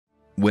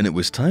When it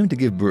was time to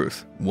give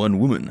birth, one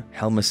woman,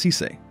 Halma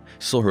Cisse,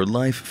 saw her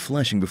life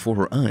flashing before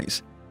her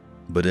eyes.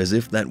 But as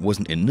if that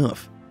wasn't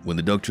enough, when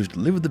the doctors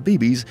delivered the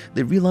babies,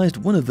 they realized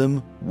one of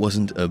them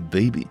wasn't a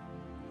baby.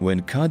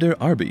 When Kader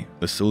Arby,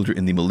 a soldier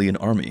in the Malian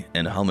army,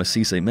 and Halma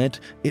Cisse met,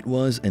 it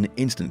was an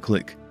instant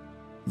click.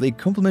 They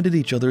complemented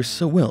each other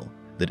so well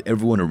that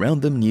everyone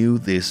around them knew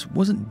this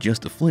wasn't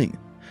just a fling,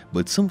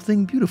 but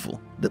something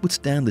beautiful that would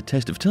stand the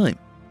test of time.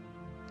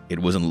 It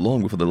wasn't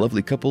long before the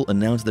lovely couple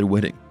announced their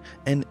wedding,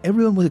 and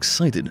everyone was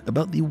excited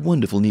about the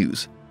wonderful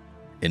news.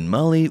 In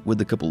Mali, where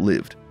the couple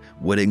lived,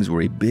 weddings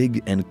were a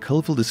big and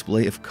colorful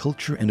display of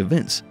culture and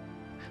events.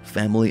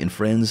 Family and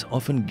friends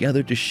often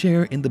gathered to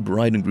share in the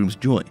bride and groom's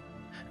joy,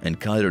 and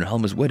Kader and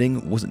Halma's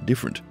wedding wasn't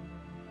different.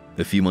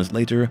 A few months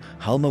later,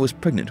 Halma was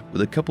pregnant with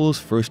the couple's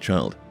first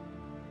child.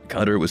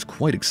 Kader was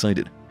quite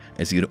excited,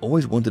 as he had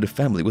always wanted a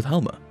family with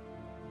Halma.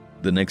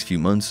 The next few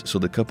months saw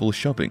the couple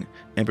shopping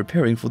and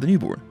preparing for the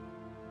newborn.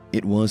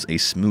 It was a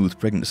smooth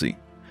pregnancy,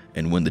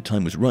 and when the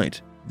time was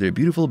right, their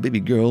beautiful baby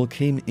girl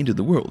came into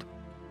the world.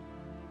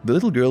 The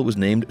little girl was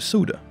named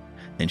Soda,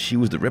 and she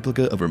was the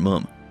replica of her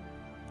mom.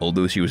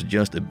 Although she was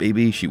just a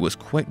baby, she was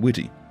quite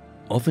witty.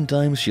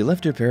 Oftentimes, she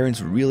left her parents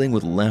reeling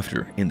with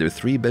laughter in their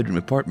 3-bedroom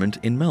apartment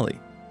in Mali.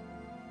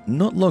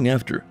 Not long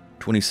after,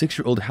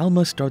 26-year-old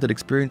Halma started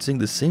experiencing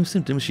the same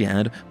symptoms she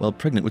had while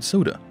pregnant with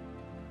Soda.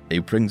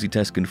 A pregnancy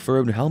test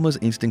confirmed Halma's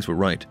instincts were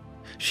right.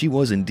 She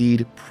was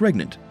indeed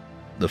pregnant.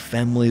 The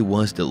family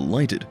was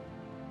delighted.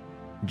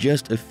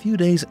 Just a few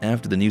days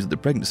after the news of the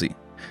pregnancy,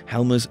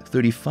 Halma's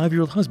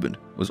 35-year-old husband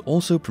was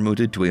also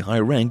promoted to a high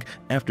rank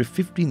after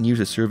 15 years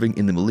of serving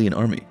in the Malian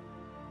army.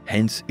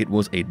 Hence, it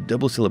was a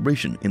double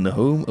celebration in the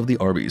home of the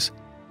Arbys.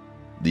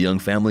 The young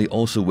family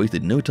also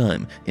wasted no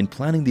time in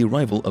planning the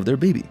arrival of their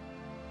baby.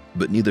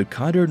 But neither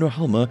Kader nor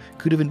Halma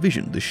could have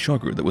envisioned the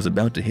shocker that was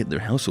about to hit their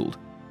household.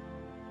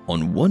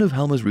 On one of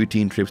Halma's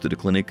routine trips to the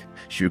clinic,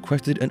 she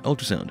requested an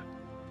ultrasound.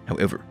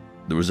 However,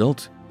 the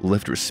result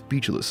left her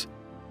speechless.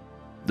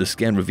 The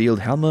scan revealed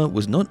Halma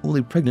was not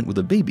only pregnant with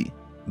a baby,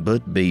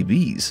 but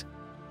babies.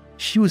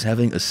 She was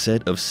having a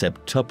set of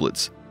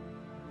septuplets.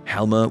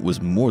 Halma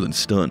was more than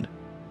stunned.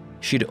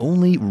 She had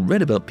only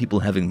read about people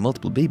having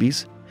multiple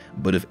babies,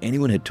 but if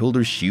anyone had told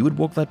her she would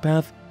walk that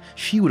path,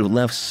 she would have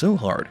laughed so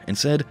hard and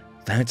said,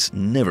 "That's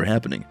never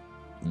happening."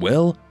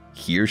 Well,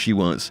 here she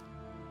was.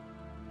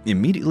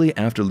 Immediately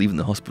after leaving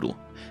the hospital,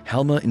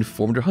 Halma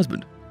informed her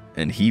husband,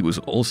 and he was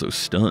also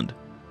stunned.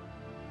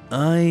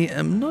 "I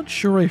am not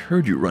sure I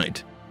heard you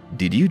right.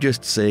 Did you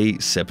just say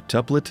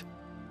septuplet?"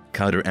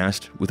 Kader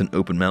asked with an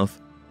open mouth.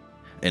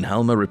 And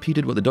Halma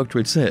repeated what the doctor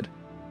had said.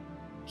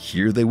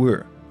 Here they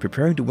were,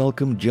 preparing to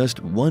welcome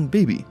just one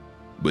baby,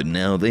 but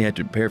now they had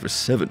to prepare for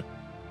 7.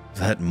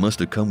 That must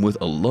have come with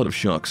a lot of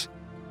shocks.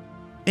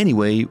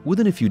 Anyway,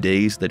 within a few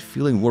days, that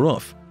feeling wore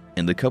off,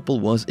 and the couple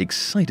was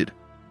excited.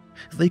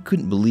 They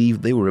couldn't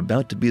believe they were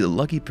about to be the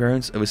lucky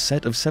parents of a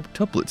set of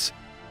septuplets.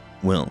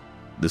 Well,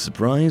 the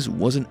surprise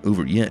wasn't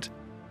over yet.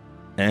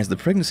 As the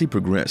pregnancy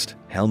progressed,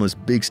 Halma's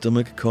big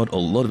stomach caught a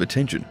lot of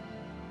attention.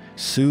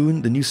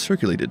 Soon, the news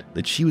circulated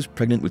that she was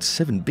pregnant with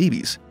 7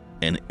 babies,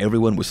 and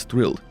everyone was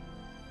thrilled.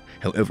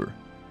 However,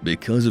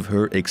 because of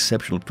her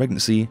exceptional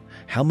pregnancy,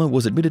 Halma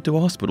was admitted to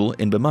a hospital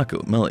in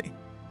Bamako, Mali.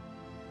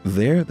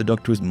 There, the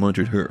doctors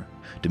monitored her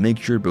to make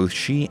sure both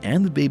she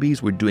and the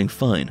babies were doing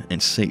fine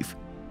and safe.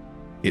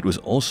 It was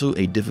also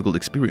a difficult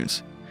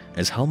experience,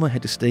 as Halma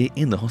had to stay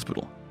in the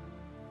hospital.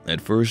 At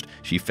first,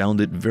 she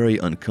found it very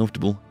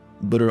uncomfortable,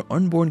 but her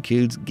unborn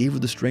kids gave her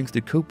the strength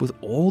to cope with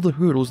all the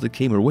hurdles that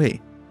came her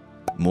way.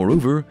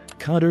 Moreover,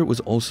 Kader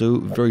was also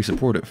very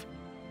supportive.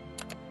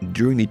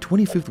 During the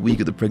 25th week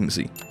of the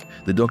pregnancy,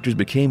 the doctors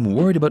became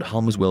worried about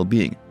Halma's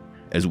well-being,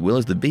 as well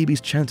as the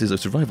baby's chances of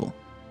survival.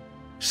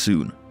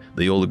 Soon,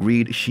 they all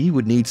agreed she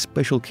would need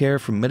special care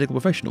from medical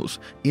professionals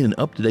in an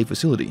up-to-date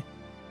facility.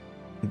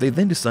 They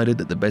then decided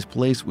that the best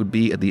place would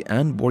be at the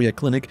Anne Boria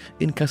Clinic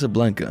in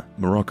Casablanca,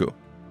 Morocco.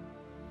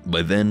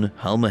 By then,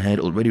 Halma had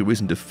already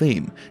risen to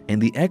fame,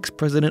 and the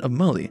ex-president of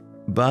Mali,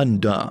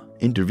 Banda,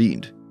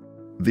 intervened.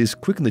 This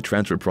quickened the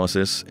transfer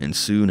process, and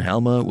soon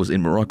Halma was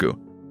in Morocco.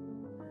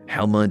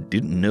 Halma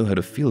didn't know how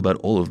to feel about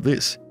all of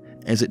this,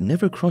 as it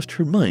never crossed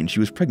her mind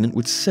she was pregnant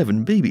with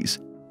 7 babies.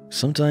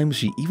 Sometimes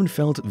she even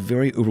felt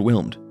very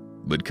overwhelmed,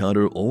 but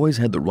Kader always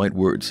had the right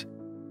words.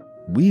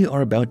 "We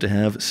are about to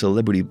have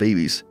celebrity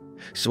babies,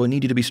 so I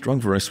need you to be strong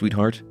for us,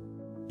 sweetheart.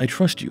 I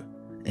trust you,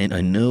 and I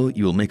know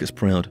you will make us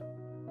proud."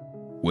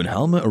 When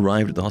Halma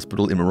arrived at the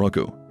hospital in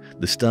Morocco,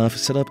 the staff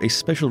set up a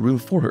special room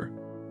for her.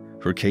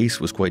 Her case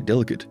was quite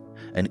delicate,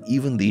 and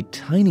even the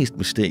tiniest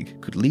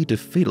mistake could lead to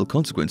fatal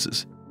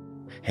consequences.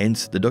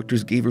 Hence, the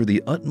doctors gave her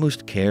the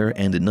utmost care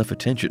and enough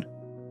attention.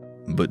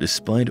 But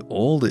despite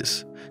all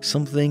this,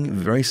 something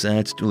very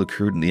sad still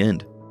occurred in the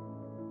end.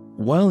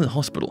 While in the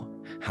hospital,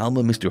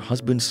 Halma missed her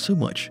husband so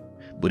much,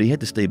 but he had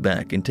to stay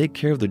back and take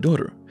care of their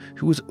daughter,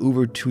 who was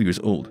over 2 years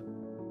old.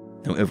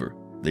 However,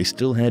 they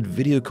still had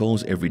video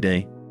calls every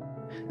day.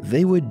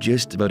 They would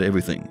gist about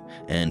everything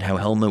and how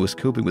Halma was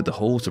coping with the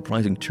whole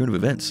surprising turn of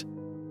events.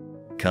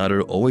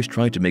 Kader always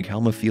tried to make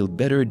Halma feel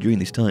better during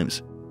these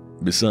times.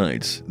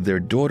 Besides,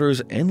 their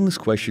daughter's endless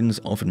questions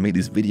often made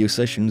these video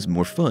sessions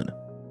more fun.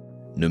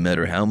 No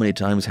matter how many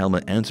times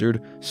Halma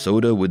answered,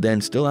 Soda would then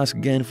still ask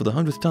again for the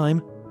 100th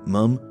time,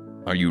 "Mom,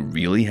 are you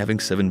really having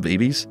 7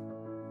 babies?"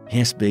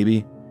 "Yes,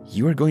 baby,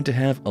 you are going to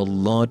have a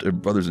lot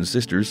of brothers and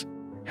sisters,"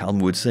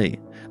 Halma would say,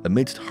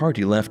 amidst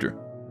hearty laughter.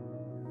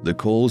 The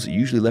calls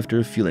usually left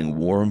her feeling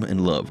warm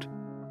and loved.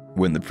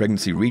 When the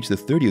pregnancy reached the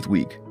 30th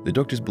week, the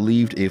doctors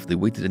believed if they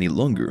waited any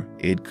longer,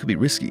 it could be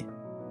risky.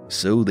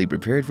 So they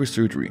prepared for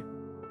surgery.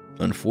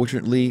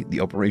 Unfortunately,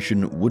 the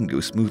operation wouldn't go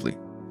smoothly,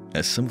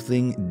 as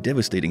something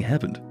devastating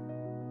happened.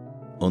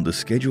 On the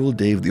scheduled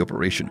day of the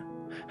operation,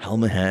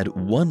 Halma had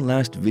one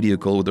last video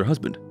call with her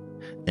husband,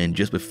 and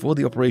just before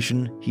the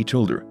operation, he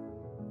told her,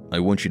 "I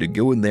want you to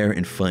go in there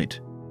and fight.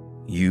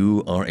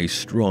 You are a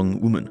strong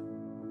woman.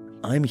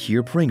 I'm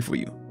here praying for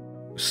you."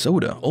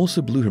 Soda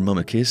also blew her mom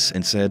a kiss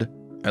and said,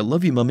 "I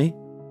love you, Mummy."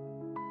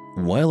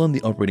 While on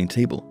the operating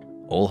table,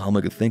 all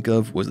Halma could think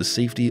of was the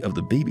safety of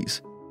the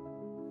babies.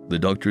 The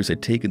doctors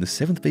had taken the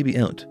 7th baby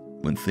out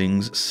when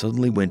things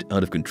suddenly went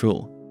out of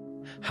control.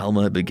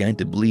 Halma began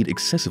to bleed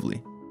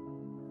excessively.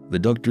 The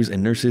doctors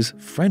and nurses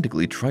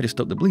frantically tried to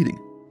stop the bleeding,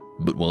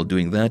 but while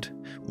doing that,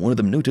 one of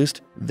them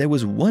noticed there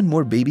was one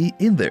more baby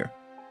in there.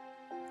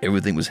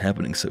 Everything was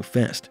happening so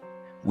fast.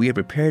 We had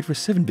prepared for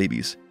 7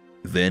 babies.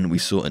 Then we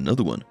saw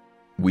another one.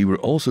 We were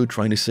also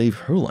trying to save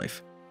her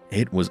life.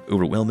 It was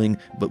overwhelming,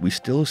 but we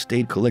still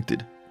stayed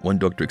collected, one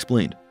doctor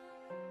explained.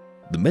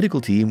 The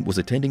medical team was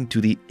attending to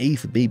the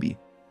 8th baby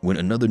when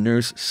another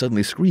nurse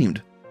suddenly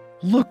screamed,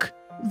 "Look,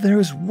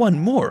 there's one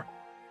more!"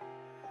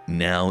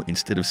 Now,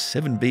 instead of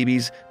 7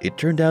 babies, it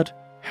turned out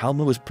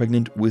Halma was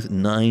pregnant with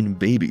 9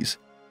 babies.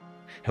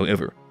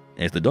 However,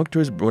 as the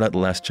doctors brought out the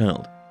last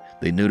child,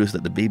 they noticed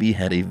that the baby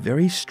had a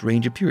very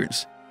strange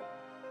appearance.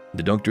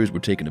 The doctors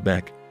were taken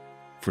aback.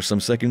 For some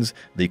seconds,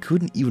 they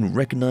couldn't even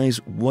recognize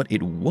what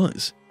it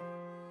was.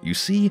 You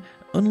see,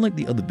 unlike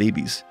the other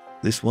babies,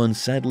 this one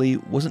sadly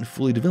wasn't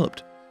fully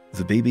developed.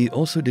 The baby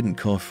also didn't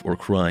cough or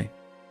cry.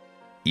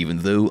 Even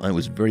though I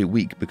was very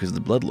weak because of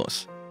the blood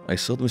loss, I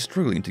saw them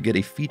struggling to get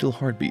a fetal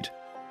heartbeat.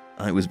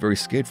 I was very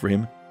scared for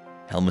him,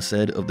 Halma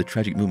said of the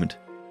tragic moment.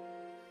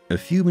 A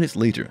few minutes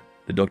later,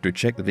 the doctor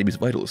checked the baby's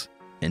vitals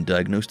and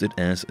diagnosed it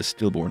as a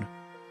stillborn.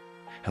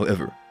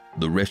 However,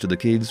 the rest of the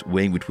kids,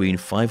 weighing between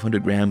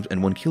 500 grams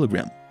and 1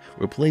 kilogram,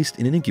 were placed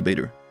in an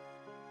incubator.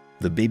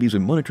 The babies were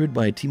monitored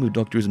by a team of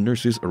doctors and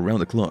nurses around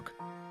the clock.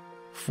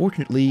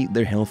 Fortunately,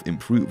 their health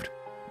improved.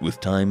 With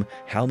time,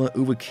 Halma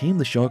overcame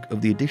the shock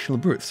of the additional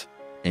births,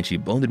 and she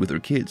bonded with her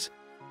kids.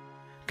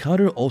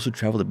 Kader also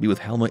traveled to be with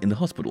Halma in the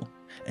hospital,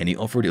 and he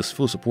offered his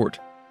full support.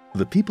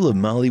 The people of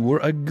Mali were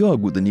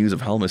agog with the news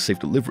of Halma's safe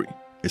delivery,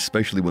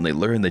 especially when they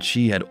learned that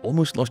she had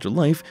almost lost her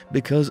life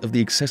because of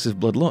the excessive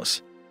blood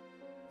loss.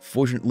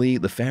 Fortunately,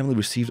 the family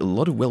received a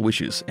lot of well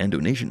wishes and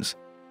donations.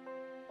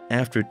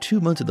 After 2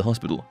 months at the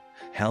hospital,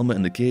 Halma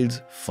and the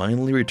kids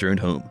finally returned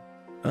home.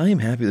 I am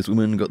happy this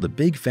woman got the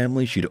big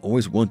family she'd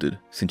always wanted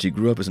since she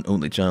grew up as an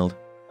only child.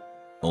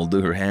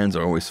 Although her hands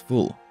are always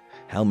full,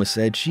 Halma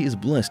said she is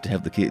blessed to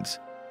have the kids.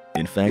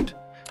 In fact,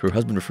 her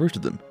husband refers to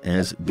them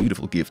as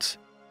beautiful gifts.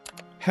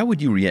 How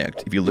would you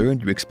react if you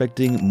learned you were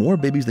expecting more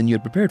babies than you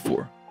had prepared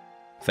for?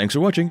 Thanks for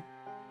watching.